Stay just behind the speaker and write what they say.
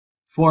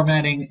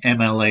Formatting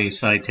MLA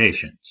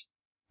citations.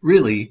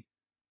 Really,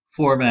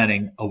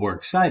 formatting a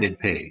works cited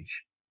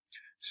page.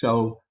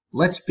 So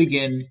let's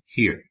begin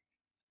here.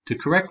 To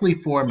correctly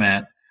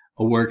format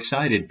a works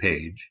cited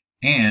page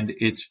and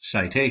its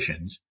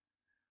citations,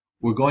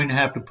 we're going to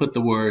have to put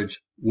the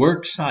words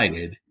works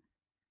cited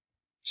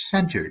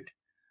centered.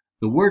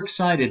 The works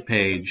cited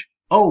page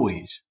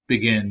always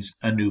begins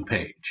a new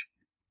page.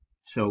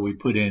 So we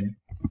put in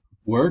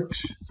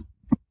works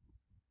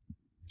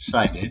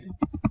cited,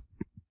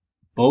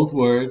 both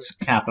words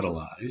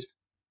capitalized,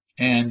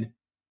 and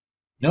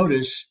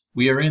notice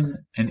we are in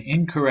an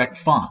incorrect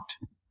font,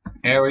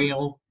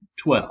 Arial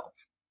 12.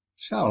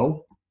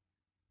 So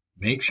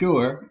make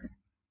sure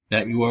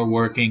that you are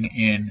working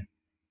in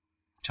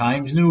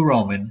Times New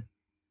Roman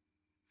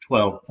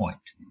 12 point.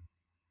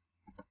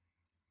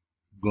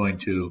 I'm going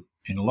to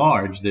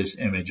enlarge this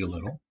image a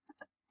little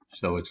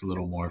so it's a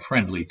little more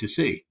friendly to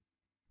see.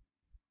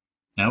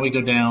 Now we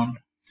go down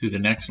to the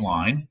next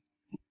line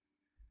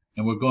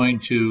and we're going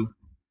to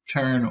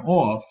turn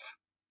off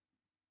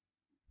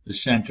the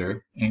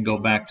center and go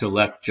back to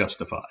left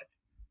justified.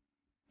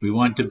 We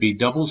want to be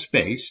double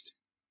spaced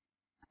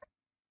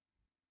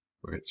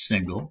where it's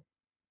single.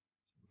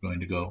 We're going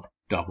to go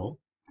double.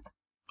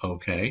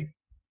 OK.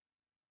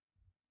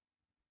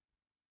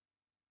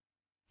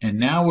 And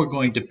now we're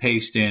going to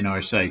paste in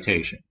our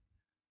citation.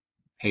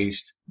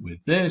 Paste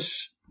with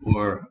this,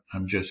 or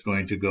I'm just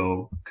going to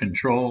go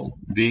Control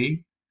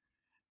V,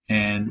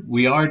 and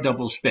we are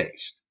double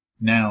spaced.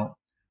 Now,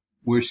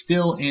 we're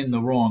still in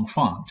the wrong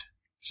font,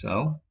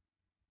 so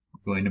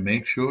we're going to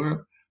make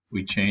sure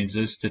we change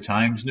this to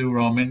Times New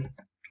Roman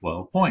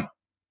 12 point.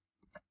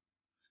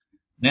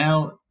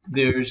 Now,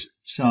 there's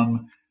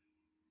some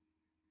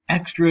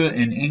extra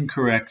and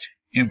incorrect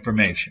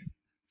information.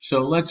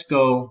 So let's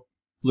go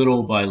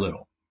little by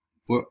little.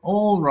 We're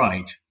all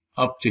right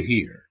up to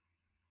here.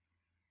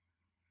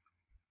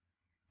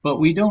 But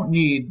we don't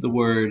need the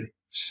word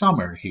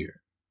summer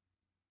here.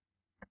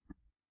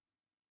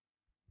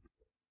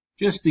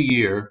 Just the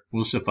year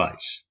will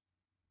suffice.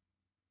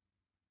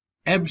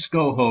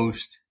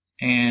 EBSCO-host,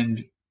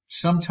 and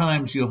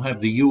sometimes you'll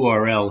have the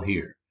URL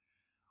here.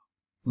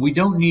 We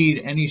don't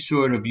need any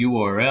sort of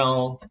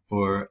URL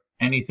or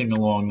anything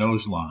along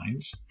those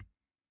lines.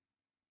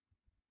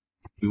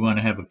 We want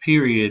to have a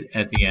period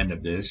at the end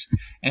of this.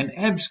 And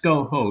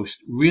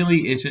EBSCO-host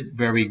really isn't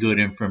very good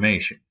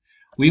information.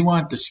 We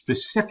want the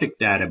specific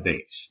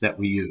database that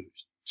we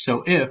used.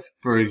 So if,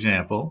 for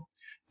example,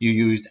 you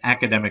used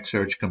Academic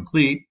Search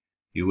Complete,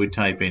 you would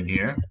type in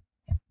here,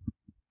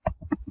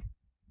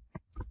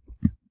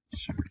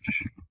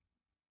 Search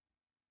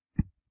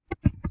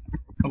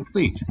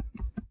Complete.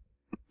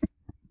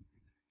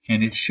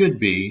 And it should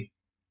be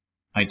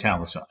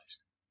italicized.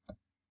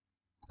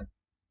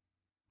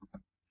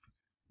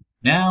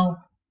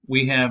 Now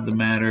we have the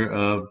matter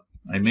of,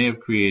 I may have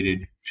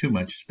created too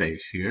much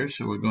space here,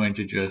 so we're going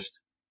to just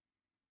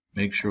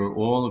make sure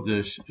all of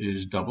this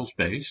is double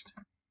spaced.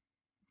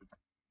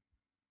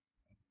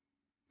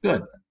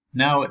 Good.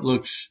 Now it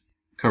looks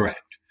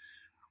correct.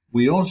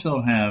 We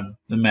also have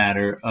the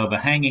matter of a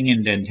hanging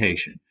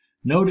indentation.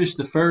 Notice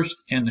the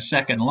first and the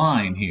second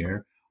line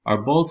here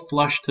are both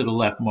flush to the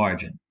left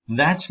margin.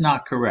 That's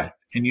not correct.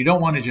 And you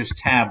don't want to just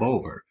tab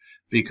over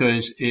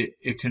because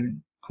it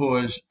can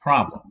cause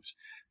problems.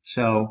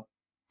 So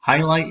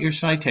highlight your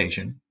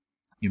citation.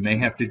 You may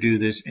have to do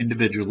this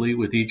individually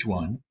with each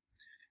one.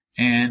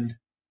 And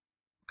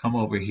come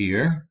over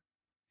here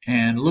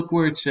and look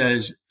where it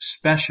says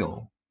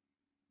special,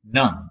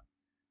 none.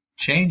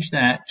 Change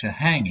that to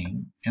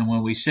hanging, and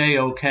when we say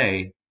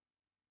OK,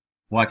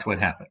 watch what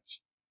happens.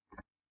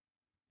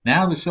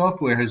 Now the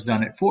software has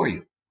done it for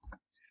you.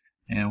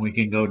 And we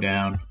can go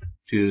down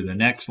to the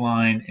next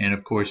line, and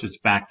of course it's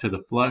back to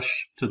the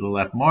flush to the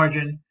left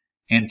margin,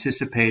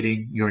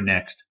 anticipating your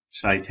next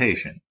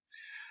citation.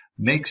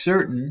 Make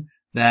certain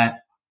that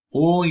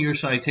all your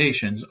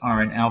citations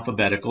are in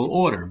alphabetical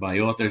order by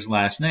author's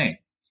last name.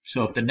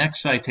 So if the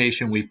next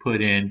citation we put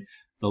in,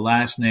 the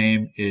last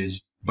name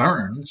is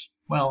Burns,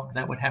 well,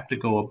 that would have to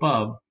go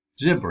above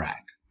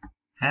Zibrak.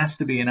 Has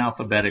to be in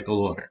alphabetical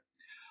order.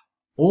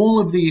 All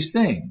of these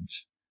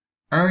things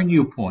earn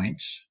you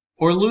points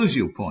or lose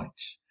you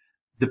points.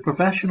 The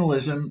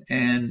professionalism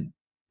and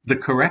the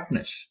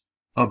correctness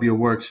of your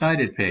works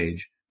cited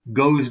page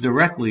goes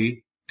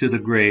directly to the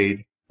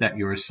grade that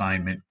your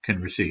assignment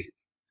can receive.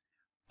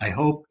 I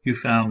hope you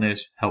found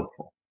this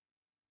helpful.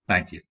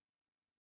 Thank you.